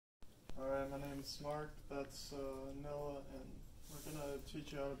Alright, my name's Marc, that's Noah, and we're going to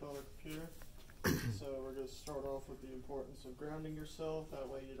teach you how to build a computer. So we're going to start off with the importance of grounding yourself, that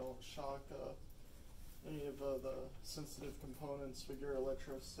way you don't shock any of the sensitive components with your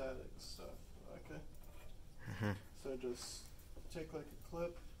electrostatic stuff, okay? So just take like a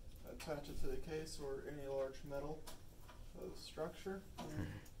clip, attach it to the case or any large metal structure, and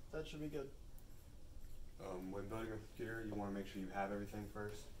that should be good. When building a computer, you want to make sure you have everything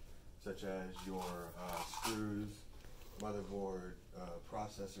first, such as your screws, motherboard,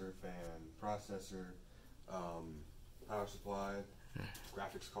 processor, fan, processor, power supply,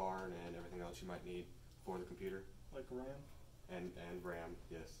 graphics card, and everything else you might need for the computer. Like RAM? And RAM,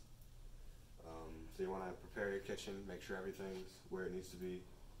 yes. So you want to prepare your kitchen, make sure everything's where it needs to be.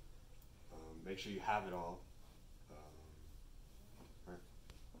 Make sure you have it all.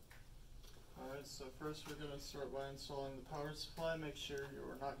 Alright, so first we're going to start by installing the power supply. Make sure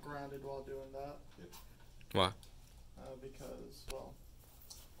you're not grounded while doing that. Yep. Why? Because, well,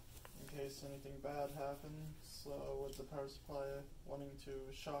 in case anything bad happens with the power supply wanting to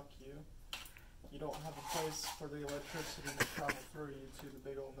shock you, you don't have a place for the electricity to travel through you to the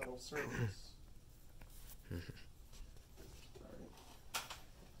big old metal surface.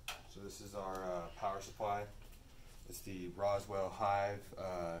 So this is our power supply. It's the Roswell Hive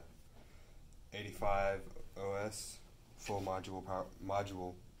 85 OS full modular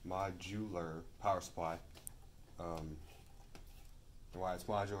power supply. Why it's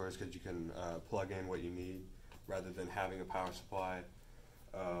modular is because you can plug in what you need rather than having a power supply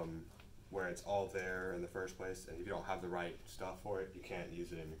where it's all there in the first place, and if you don't have the right stuff for it, you can't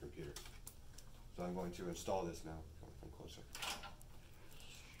use it in your computer. So I'm going to install this now. Come closer.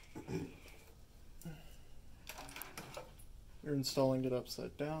 You're installing it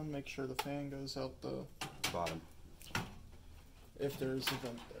upside down. Make sure the fan goes out the Bottom. if there's a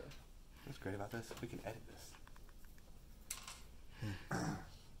vent there. What's great about this? We can edit this.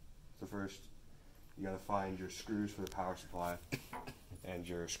 So first, you gotta find your screws for the power supply and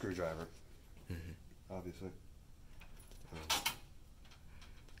your screwdriver, obviously.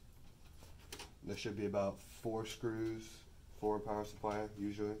 There should be about 4 screws for a power supply,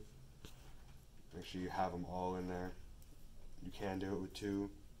 usually. Make sure you have them all in there. You can do it with 2,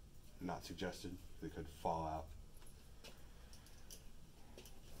 not suggested, they could fall out.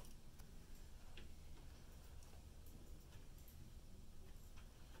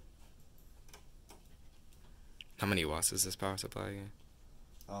 How many watts is this power supply again?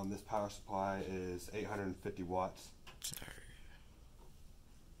 This power supply is 850 watts.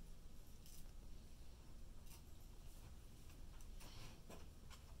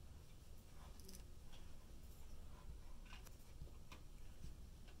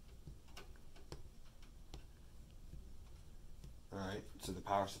 Alright, so the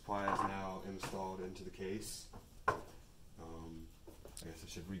power supply is now installed into the case. I guess I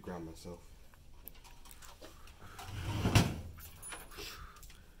should reground myself.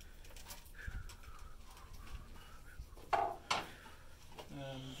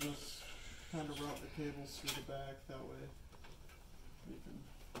 And just kind of route the cables through the back, that way we can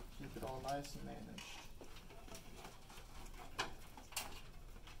keep it all nice and managed.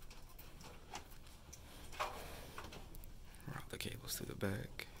 Route the cables through the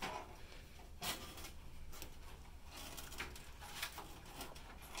back.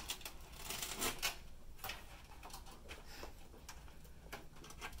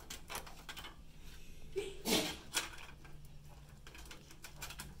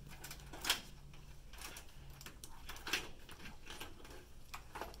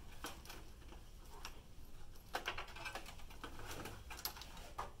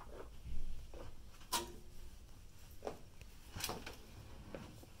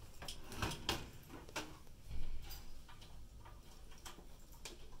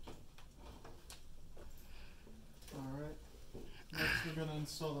 We're going to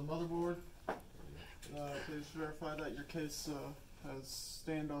install the motherboard. Please verify that your case has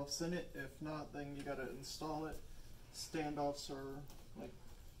standoffs in it. If not, then you got to install it. Standoffs are like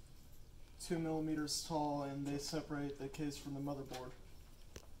 2 millimeters tall, and they separate the case from the motherboard.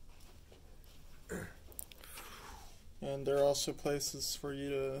 And there are also places for you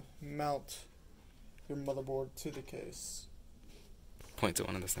to mount your motherboard to the case. Point to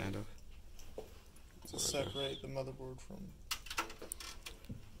one of the standoff. To separate the motherboard from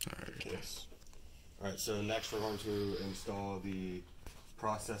the case. Alright, so next we're going to install the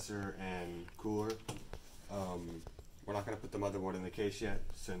processor and cooler. We're not going to put the motherboard in the case yet,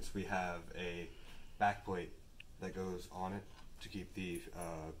 since we have a backplate that goes on it to keep the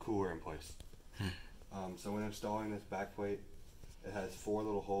cooler in place. So when installing this backplate, it has 4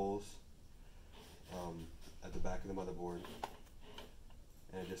 little holes at the back of the motherboard,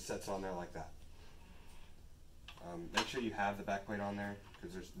 and it just sets on there like that. Make sure you have the backplate on there,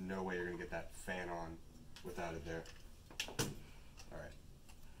 because there's no way you're going to get that fan on without it there. Alright.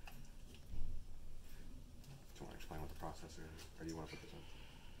 Do you want to explain what the processor is, or do you want to put this on?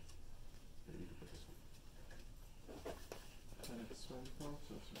 Yeah, you can put this on. Can I explain the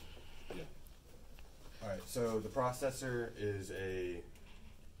processor? Yeah. Alright, so the processor is a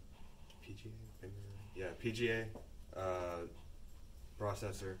PGA? Yeah, PGA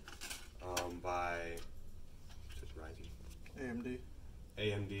processor by Ryzen.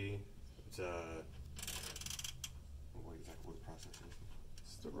 AMD. It's what exactly what processor is it?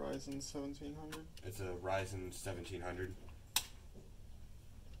 It's the Ryzen 1700. It's a Ryzen 1700.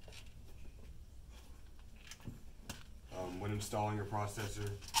 When installing your processor,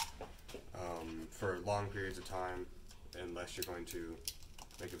 for long periods of time, unless you're going to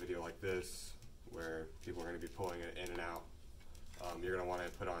make a video like this, where people are going to be pulling it in and out, you're going to want to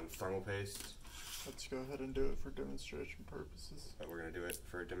put on thermal paste. Let's go ahead and do it for demonstration purposes. But we're going to do it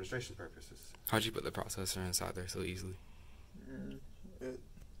for demonstration purposes. How'd you put the processor inside there so easily?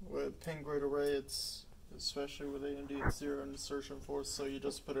 With pin grade array, it's especially with AMD, it's 0 insertion force, so you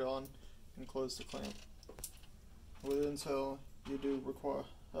just put it on and close the clamp. With Intel, you do require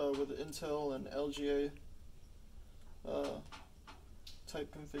with Intel and LGA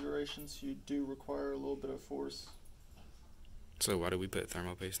type configurations, you do require a little bit of force So why do we put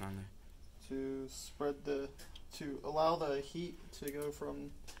thermal paste on there? to allow the heat to go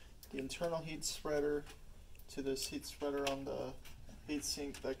from the internal heat spreader to this heat spreader on the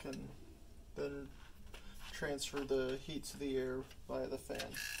heatsink that can then transfer the heat to the air via the fan.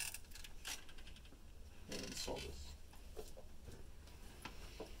 And install this.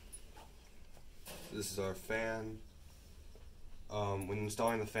 This is our fan. When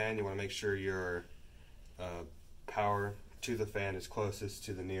installing the fan, you want to make sure your power to the fan is closest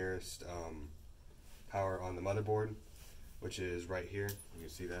to the nearest power on the motherboard, which is right here. You can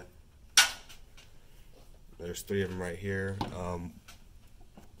see that. There's 3 of them right here.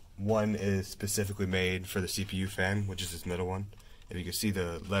 One is specifically made for the CPU fan, which is this middle one. If you can see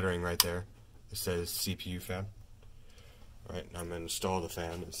the lettering right there, it says CPU fan. Alright, now I'm going to install the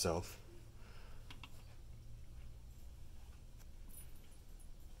fan itself.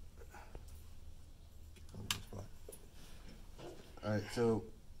 Alright, so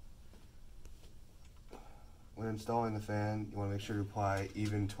when installing the fan, you want to make sure to apply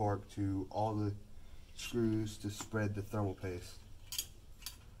even torque to all the screws to spread the thermal paste.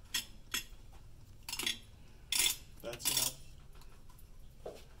 That's enough.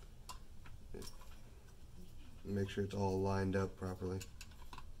 Make sure it's all lined up properly.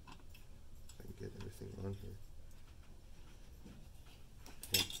 I can get everything on here.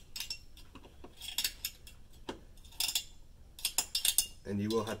 Okay. And you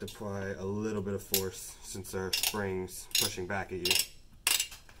will have to apply a little bit of force since there are springs pushing back at you.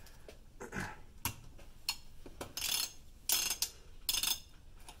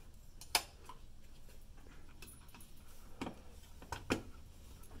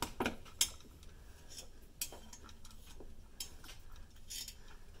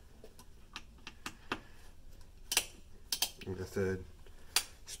 Like I said,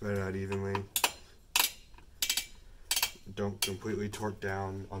 spread it out evenly. Don't completely torque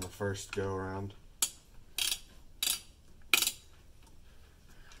down on the first go around.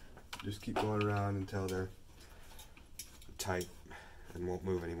 Just keep going around until they're tight and won't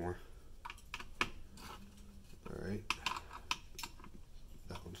move anymore. Alright.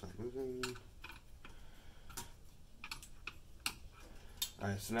 That one's not moving.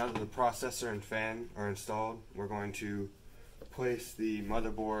 Alright, so now that the processor and fan are installed, we're going to place the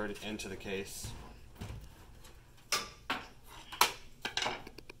motherboard into the case.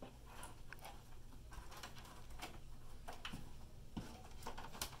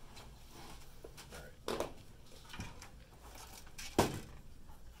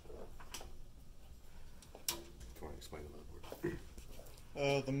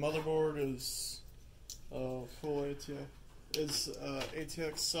 The motherboard is full ATX. It's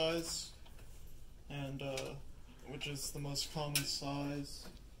ATX size, and which is the most common size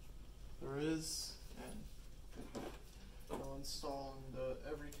there is. And I'll install in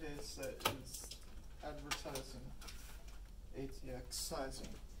every case that is advertising ATX sizing.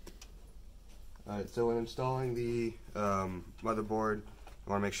 Alright, so when installing the motherboard, you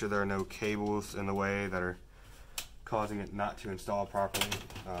want to make sure there are no cables in the way that are causing it not to install properly.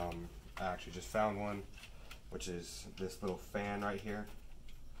 I actually just found one, which is this little fan right here.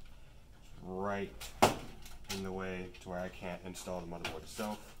 It's right in the way to where I can't install the motherboard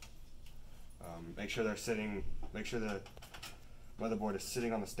itself. Make sure they're sitting. Make sure the motherboard is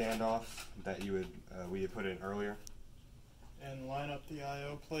sitting on the standoffs that we had put in earlier. And line up the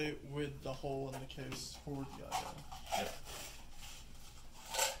I/O plate with the hole in the case for the I/O. Yep.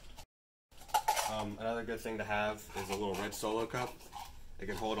 Another good thing to have is a little red solo cup. It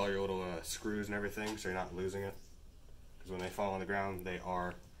can hold all your little screws and everything, so you're not losing it. Because when they fall on the ground, they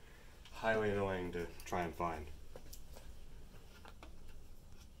are highly annoying to try and find.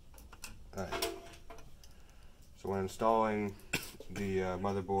 Alright. So when installing the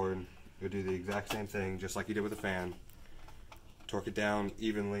motherboard, you'll do the exact same thing, just like you did with the fan. Torque it down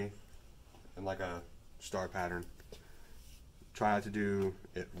evenly in like a star pattern. Try not to do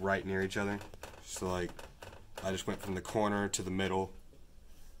it right near each other. So like, I just went from the corner to the middle,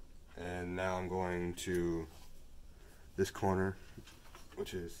 and now I'm going to this corner,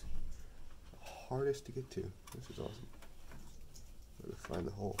 which is the hardest to get to. This is awesome. Gotta find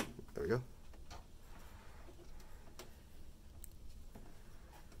the hole. There we go.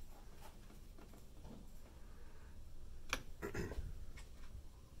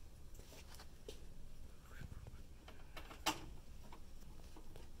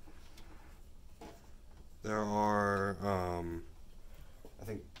 There are, I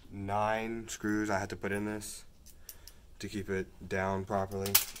think 9 screws I had to put in this to keep it down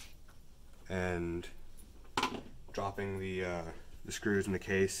properly, and dropping the screws in the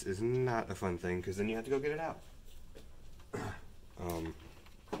case is not a fun thing because then you have to go get it out. An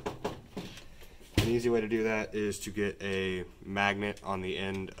easy way to do that is to get a magnet on the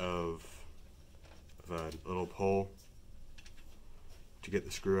end of a little pole to get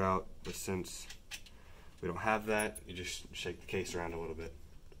the screw out, but since we don't have that, you just shake the case around a little bit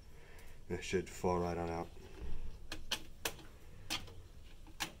and it should fall right on out.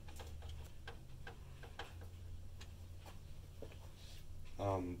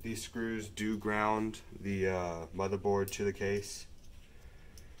 These screws do ground the motherboard to the case.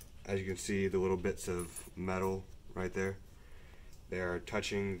 As you can see, the little bits of metal right there, they are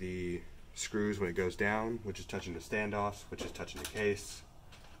touching the screws when it goes down, which is touching the standoffs, which is touching the case,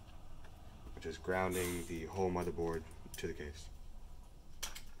 which is grounding the whole motherboard to the case.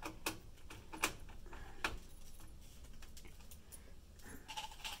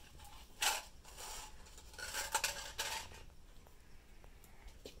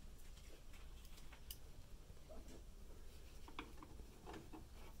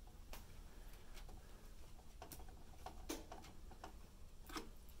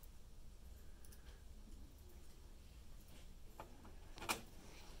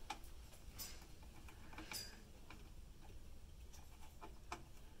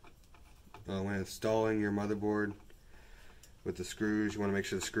 When installing your motherboard with the screws, you want to make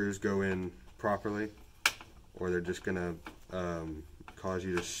sure the screws go in properly, or they're just going to cause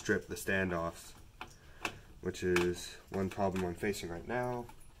you to strip the standoffs, which is one problem I'm facing right now.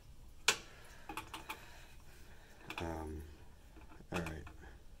 Alright.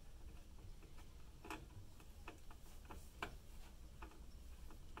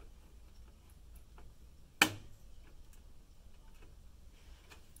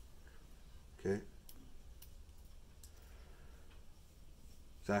 Okay.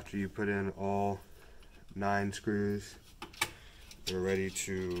 So after you put in all 9 screws, we're ready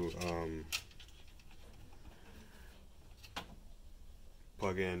to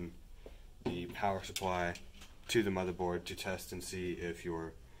plug in the power supply to the motherboard to test and see if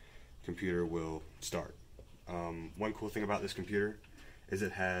your computer will start. One cool thing about this computer is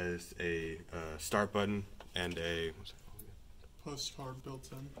it has a start button and a Postcard built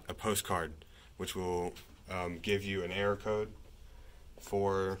in. A postcard, which will give you an error code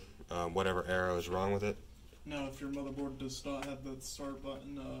for whatever error is wrong with it. Now, if your motherboard does not have that start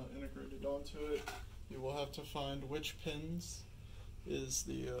button integrated onto it, you will have to find which pins is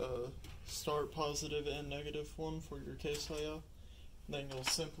the start positive and negative one for your case layout. Then you'll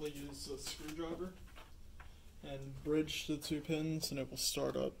simply use a screwdriver and bridge the 2 pins and it will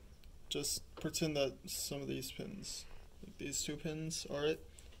start up. Just pretend that some of these pins, like these 2 pins, are it.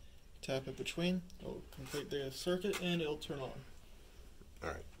 Tap it between, it'll complete the circuit and it'll turn on.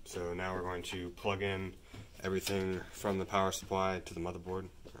 Alright, so now we're going to plug in everything from the power supply to the motherboard.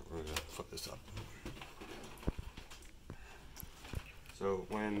 We're going to flip this up. So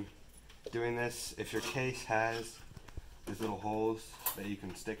when doing this, if your case has these little holes that you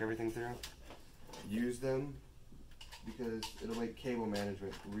can stick everything through, use them because it'll make cable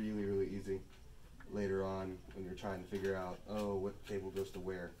management really, really easy later on when you're trying to figure out, oh, what cable goes to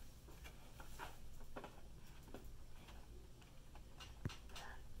where.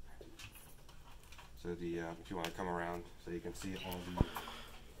 So if you want to come around so you can see all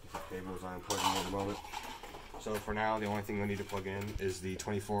the cable those aren't plugging in at the moment. So for now, the only thing you'll need to plug in is the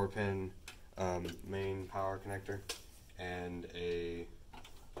 24-pin main power connector and a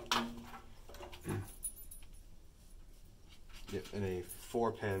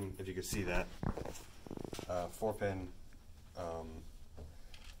 4-pin, if you could see that, 4-pin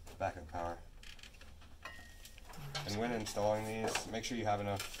backup power. And when installing these, make sure you have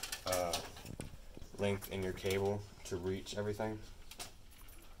enough length in your cable to reach everything.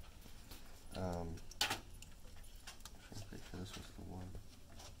 I'm pretty sure this was the one.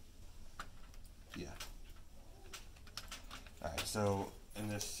 Yeah. Alright, so in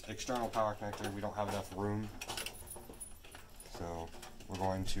this external power connector, we don't have enough room. So we're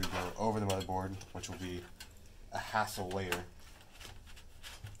going to go over the motherboard, which will be a hassle later.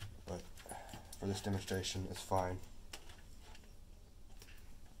 But for this demonstration, it's fine.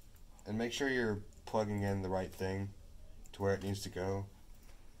 And make sure you're plugging in the right thing to where it needs to go,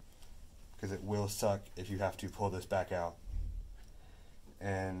 because it will suck if you have to pull this back out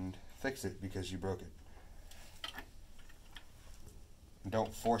and fix it because you broke it. And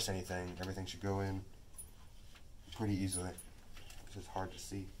don't force anything. Everything should go in pretty easily. It's just hard to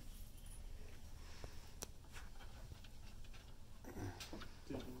see.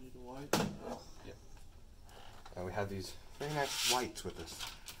 Do you need a light? Yep. And we have these very nice lights with us.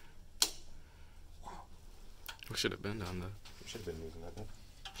 Wow. We should have been done though. We should have been using that then.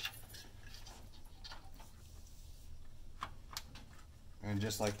 And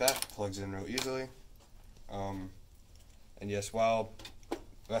just like that, plugs in real easily. And yes, while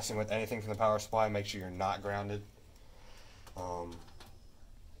messing with anything from the power supply, make sure you're not grounded. So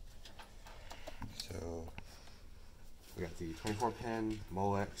we got the 24-pin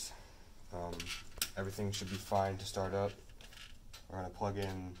Molex. Everything should be fine to start up. We're going to plug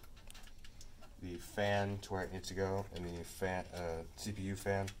in the fan to where it needs to go, and the fan, CPU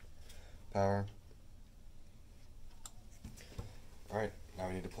fan power. Alright, now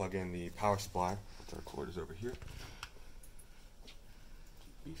we need to plug in the power supply, which our cord is over here.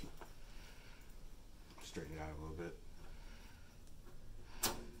 Beefy. Straighten it out a little bit.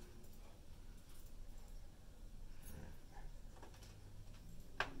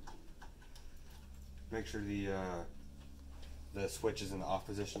 Make sure the switch is in the off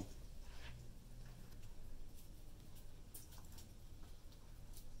position.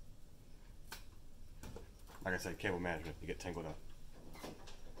 Like I said, cable management, you get tangled up.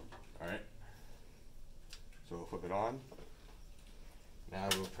 Alright, so we'll flip it on. Now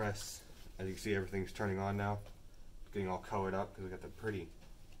we'll press, as you can see, everything's turning on now. It's getting all colored up because we got the pretty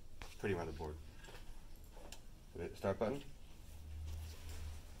motherboard. So hit the start button.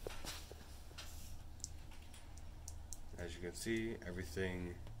 As you can see,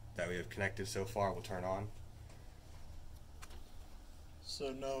 everything that we have connected so far will turn on.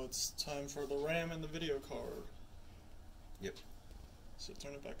 So now it's time for the RAM and the video card. Yep. So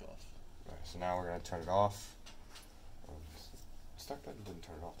turn it back off. Alright, so now we're going to turn it off. Start button didn't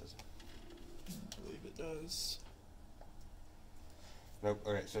turn it off, does it? I believe it does. Nope.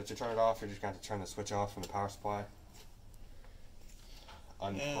 Okay, so to turn it off, you're just going to have to turn the switch off from the power supply.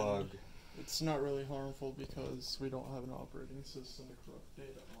 Unplug. And it's not really harmful because we don't have an operating system to corrupt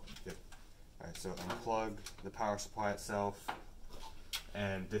data on. Yep. Alright, so unplug the power supply itself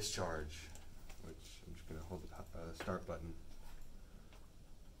and discharge, which I'm just going to hold the start button.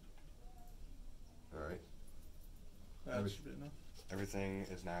 Alright. That should be enough. Everything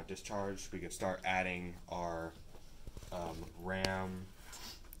is now discharged. We can start adding our RAM,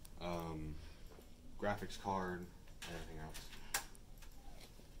 graphics card, and everything else.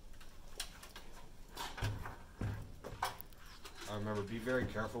 Remember, be very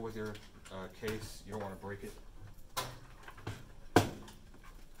careful with your case. You don't want to break it.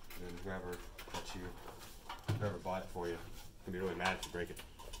 And whoever bought it for you can be really mad if you break it.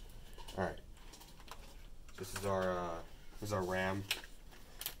 All right. This is our RAM.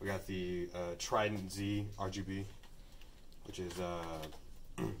 We got the Trident Z RGB, which is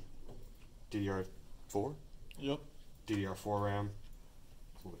DDR4. Yep. DDR4 RAM.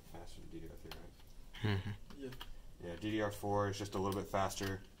 It's a little bit faster than DDR3, right? Mm-hmm. Yeah. Yeah, DDR4 is just a little bit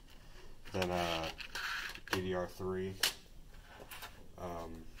faster than DDR3.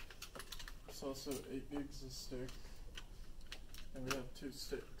 It's also 8 gigs a stick, and we have 2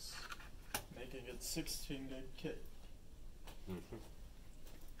 sticks, making it 16 gig kit. Mm-hmm.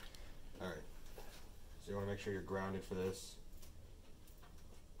 Alright, so you want to make sure you're grounded for this.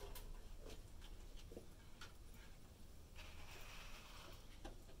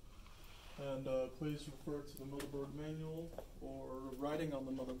 And please refer to the motherboard manual or writing on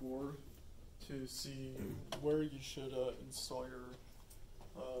the motherboard to see where you should install your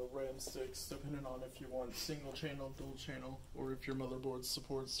RAM sticks, depending on if you want single channel, dual channel, or if your motherboard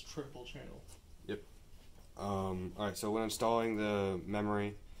supports triple channel. Yep. Alright, so when installing the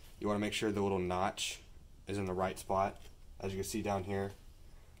memory, you want to make sure the little notch is in the right spot. As you can see down here,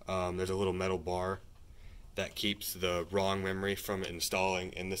 there's a little metal bar that keeps the wrong memory from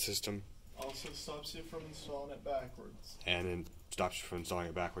installing in the system. Also stops you from installing it backwards. And it stops you from installing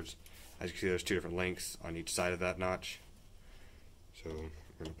it backwards. As you can see, there's two different links on each side of that notch. So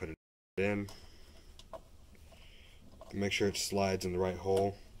we're going to put it in. Make sure it slides in the right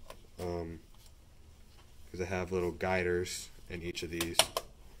hole, because they have little guiders in each of these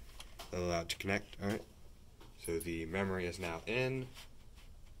that allow it to connect. Alright, so the memory is now in.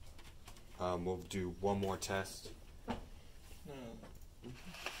 We'll do one more test.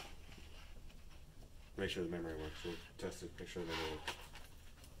 Make sure the memory works. We'll test it, make sure the memory works.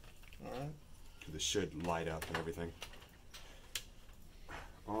 Alright. This should light up and everything.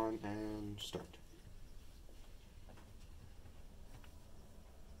 On and start.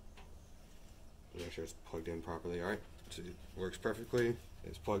 Make sure it's plugged in properly. Alright, so it works perfectly.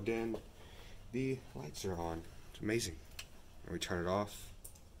 It's plugged in. The lights are on. It's amazing. And we turn it off.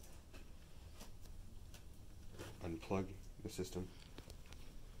 Unplug the system.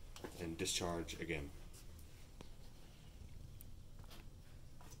 And discharge again.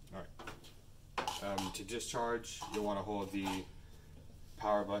 Alright. To discharge, you'll want to hold the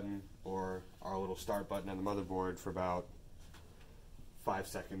power button or our little start button on the motherboard for about 5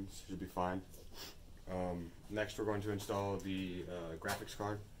 seconds. Should be fine. Next, we're going to install the graphics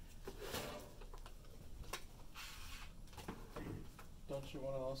card. Don't you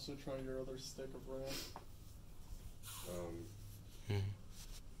want to also try your other stick of RAM?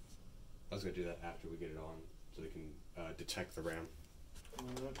 I was going to do that after we get it on, so they can detect the RAM.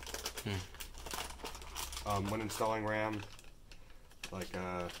 When installing RAM, like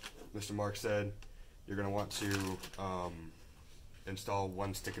Mr. Marc said, you're going to want to install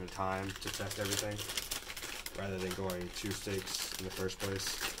one stick at a time to test everything, rather than going 2 sticks in the first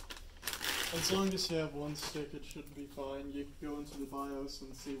place. As long as you have one stick, it should be fine. You can go into the BIOS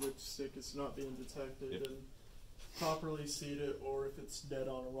and see which stick is not being detected, Yep. and properly seat it, or if it's dead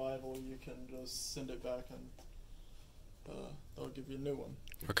on arrival, you can just send it back and they'll give you a new one.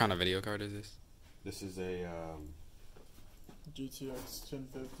 What kind of video card is this? This is a GTX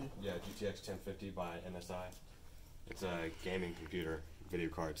 1050. yeah, GTX 1050 by MSI. It's a gaming computer video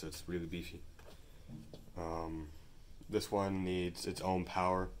card, so it's really beefy. This one needs its own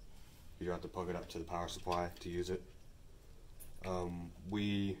power. You don't have to plug it up to the power supply to use it.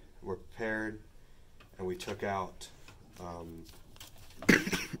 We were prepared, and we took out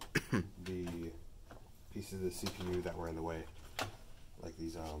the pieces of the CPU that were in the way, like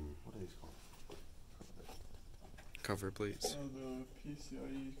these what are these called? Cover plates. The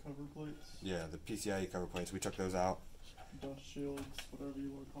PCIe cover plates. Yeah, the PCIe cover plates. We took those out. Dust shields, whatever you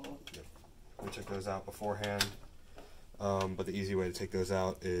want to call it. Yep. We took those out beforehand. But the easy way to take those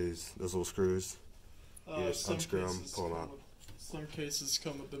out is those little screws. You just unscrew them, pull them out. Some cases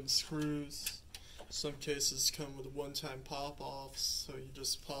come with them screws. Some cases come with one-time pop-offs, so you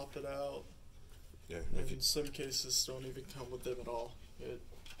just pop it out. Yeah. And some cases don't even come with them at all. It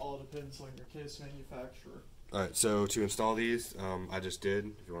all depends on your case manufacturer. Alright, so to install these, I just did.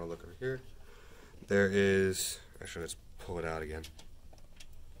 If you want to look over here, there is. Actually, let's pull it out again.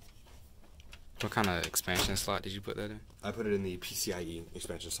 What kind of expansion slot did you put that in? I put it in the PCIe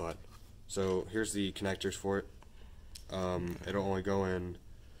expansion slot. So here's the connectors for it. It'll only go in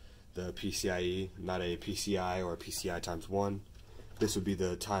the PCIe, not a PCI or a PCI times 1. This would be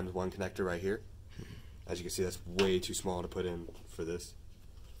the times 1 connector right here. As you can see, that's way too small to put in for this.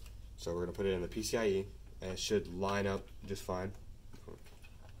 So we're going to put it in the PCIe, and it should line up just fine.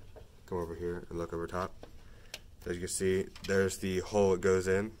 Come over here and look over top. As you can see, there's the hole it goes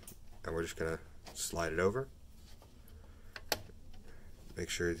in, and we're just going to slide it over. Make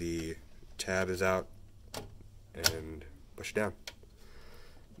sure the tab is out, and push it down.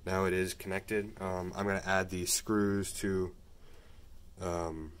 Now it is connected. I'm going to add the screws to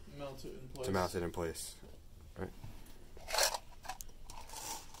mount it in place. All right.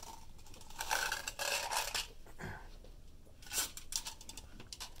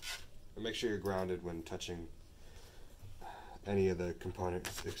 And make sure you're grounded when touching any of the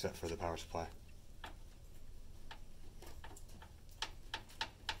components except for the power supply.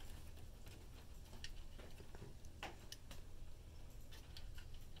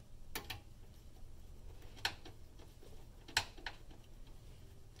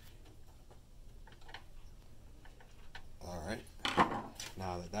 Alright,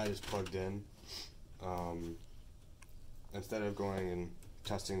 now that that is plugged in, instead of going and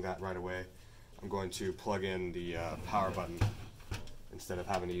testing that right away, I'm going to plug in the power button instead of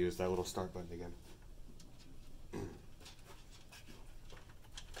having to use that little start button again.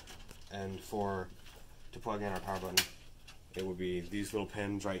 And to plug in our power button, it will be these little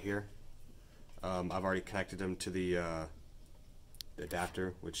pins right here. I've already connected them to the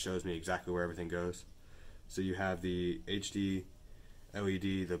adapter, which shows me exactly where everything goes. So you have the HD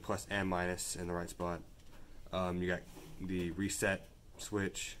LED, the plus and minus in the right spot. You got the reset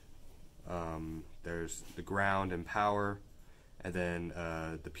switch. There's the ground and power, and then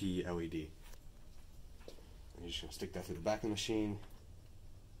the P LED. You're just gonna stick that through the back of the machine,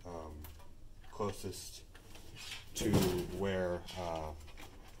 closest to where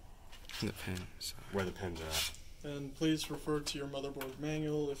The pin. Sorry. where the pins are at. And please refer to your motherboard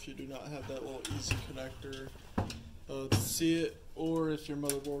manual if you do not have that little easy connector to see it, or if your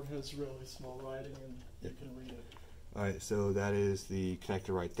motherboard has really small writing and you can read it. Alright, so that is the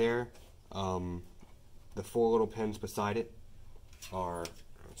connector right there. The 4 little pins beside it are,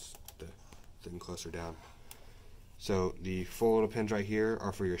 let's thing closer down. So the 4 little pins right here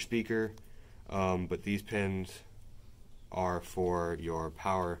are for your speaker, but these pins are for your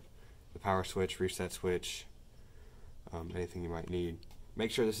power, the power switch, reset switch, anything you might need.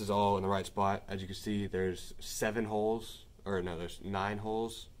 Make sure this is all in the right spot. As you can see, there's 7 holes, or no, there's 9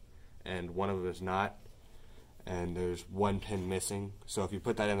 holes, and one of them is not. And there's 1 pin missing. So if you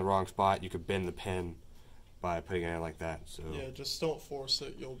put that in the wrong spot, you could bend the pin by putting it in like that. So Yeah, just don't force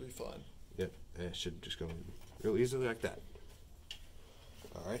it, you'll be fine. yep, and it should just go in real easily like that.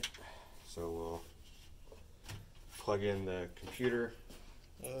 Alright, so we'll plug in the computer.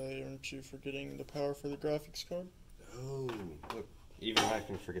 Aren't you forgetting the power for the graphics card? Oh, look, even I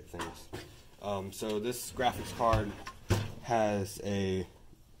can forget things. So this graphics card has a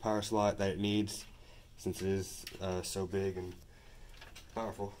power slot that it needs, since it is so big and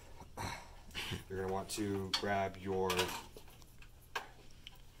powerful. You're going to want to grab your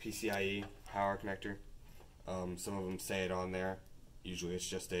PCIe power connector. Some of them say it on there. Usually it's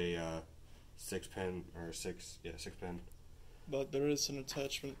just a 6-pin or 6 pin. But there is an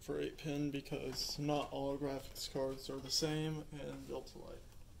attachment for 8-pin because not all graphics cards are the same and built alike.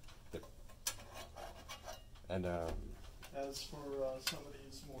 Yep. And as for some of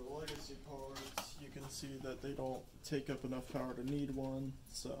these more legacy cards, you can see that they don't take up enough power to need one,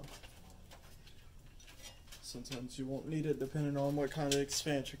 so sometimes you won't need it depending on what kind of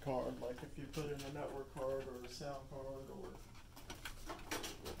expansion card, like if you put in a network card or a sound card or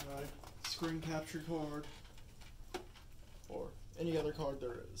screen capture card or any other card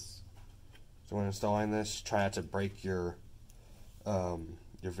there is. so when installing this, try not to break your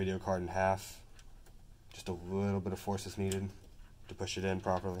video card in half. Just a little bit of force is needed to push it in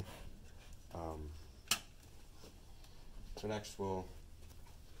properly. So next we'll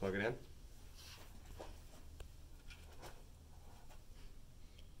plug it in.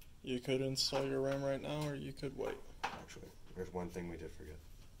 You could install your RAM right now, or you could wait. Actually, there's one thing we did forget.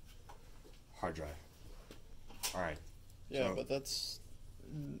 Hard drive. Alright. Yeah, So- but that's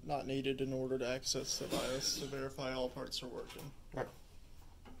not needed in order to access the BIOS to verify all parts are working. Alright.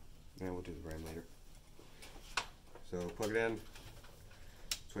 And we'll do the RAM later. So plug it in,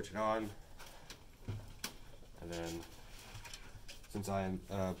 switch it on, and then since I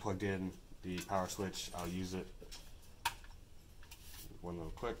plugged in the power switch, I'll use it. One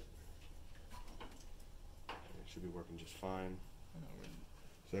little click. It should be working just fine.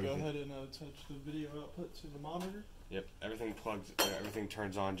 So Go everything- ahead and attach the video output to the monitor. Yep, everything plugs. Everything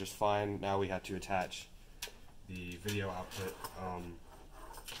turns on just fine. Now we have to attach the video output.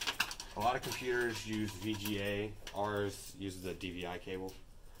 A lot of computers use VGA. Ours uses a DVI cable.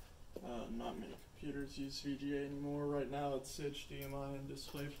 Not many computers use VGA anymore. Right now it's HDMI and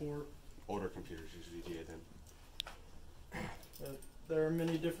DisplayPort. Older computers use VGA then. There are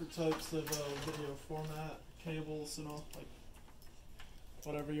many different types of video format cables and all, like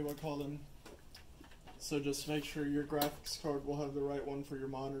whatever you would call them. So just make sure your graphics card will have the right one for your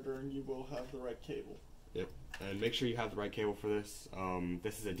monitor and you will have the right cable. Yep, and make sure you have the right cable for this.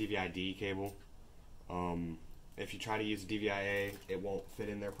 This is a DVI-D cable. If you try to use a DVI-A, it won't fit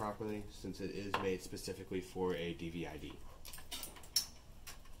in there properly since it is made specifically for a DVI-D.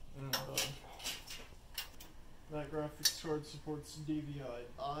 And, that graphics card supports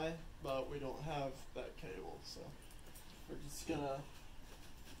DVI-I, but we don't have that cable, so we're just gonna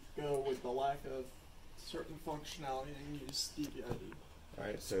go with the lack of certain functionality and use DVI-D.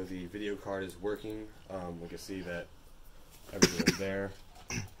 Alright, so the video card is working. We can see that everything is there.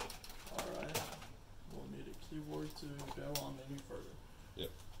 Alright, we'll need a keyboard to go on any further. Yep.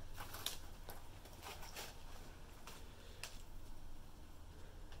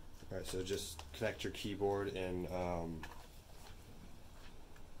 Alright, so just connect your keyboard in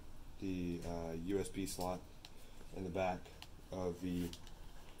the USB slot in the back of the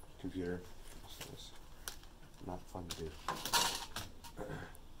computer. So it's not fun to do.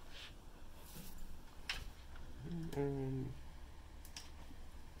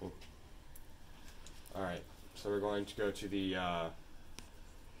 Alright, so we're going to go to the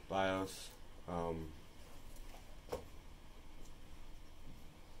BIOS.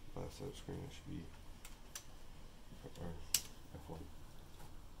 BIOS screen should be F1.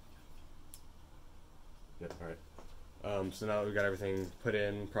 Yep, alright. So now that we've got everything put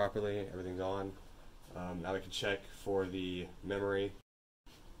in properly, everything's on. Now we can check for the memory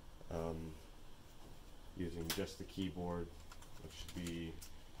using just the keyboard, which should be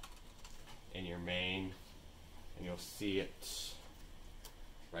in your main, and you'll see it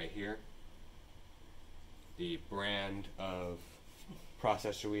right here. The brand of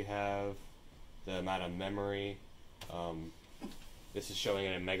processor we have, the amount of memory. This is showing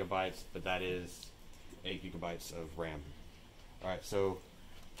it in megabytes, but that is 8 gigabytes of RAM. Alright, so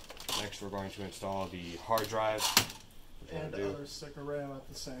next we're going to install the hard drive. And the other stick of RAM at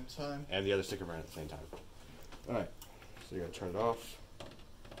the same time. And the other stick of RAM at the same time. Alright, so you're going to turn it off.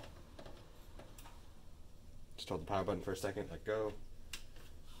 Just hold the power button for a second, let go.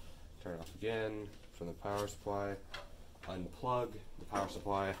 Turn it off again from the power supply. Unplug the power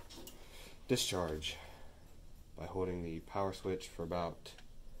supply. Discharge by holding the power switch for about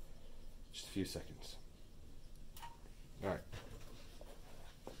just a few seconds. Alright.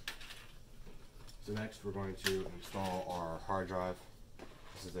 So next we're going to install our hard drive.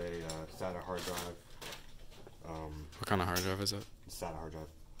 This is a SATA hard drive. What kind of hard drive is it? SATA hard drive.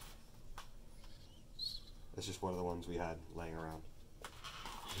 It's just one of the ones we had laying around.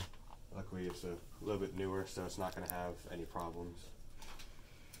 Luckily it's a little bit newer, so it's not going to have any problems.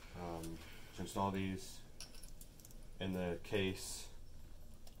 To install these in the case,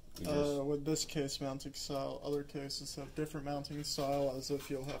 with this case mounting style, other cases have different mounting style, as if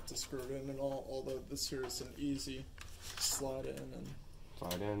you'll have to screw it in and all, although this here is an easy slide in and...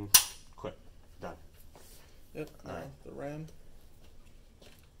 Slide in, quit, done. Yep, Alright. The RAM.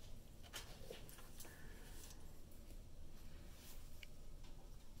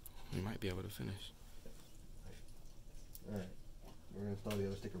 You might be able to finish. Alright, we're going to install the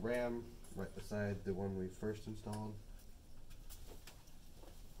other stick of RAM right beside the one we first installed.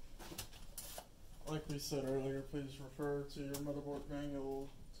 Like we said earlier, please refer to your motherboard manual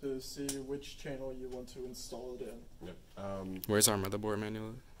to see which channel you want to install it in. Yep. Where's our motherboard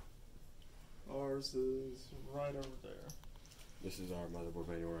manual? Ours is right over there. This is our motherboard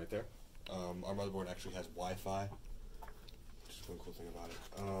manual right there. Our motherboard actually has Wi-Fi. Just one cool thing about it.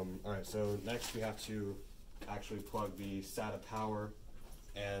 Alright, so next we have to actually plug the SATA power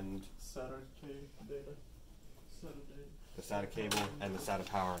and SATA data. SATA data. the SATA cable and the SATA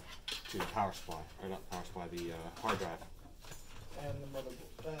power to the power supply, or not power supply, the hard drive. And the motherboard.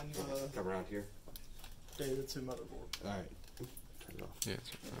 And Come around here. data to motherboard. Alright, turn it off. Yeah.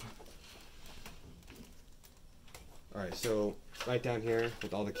 Alright, so right down here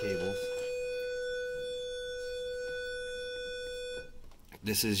with all the cables.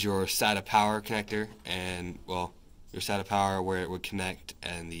 This is your SATA power connector, and well, your SATA power where it would connect,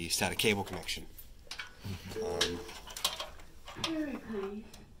 and the SATA cable connection.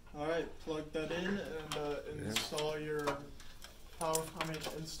 Alright, plug that in and install your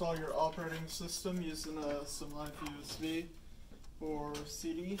install your operating system using some live USB or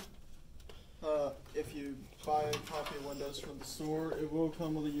CD. If you buy a copy of Windows from the store, it will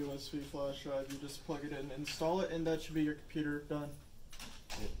come with a USB flash drive. You just plug it in, install it, and that should be your computer done.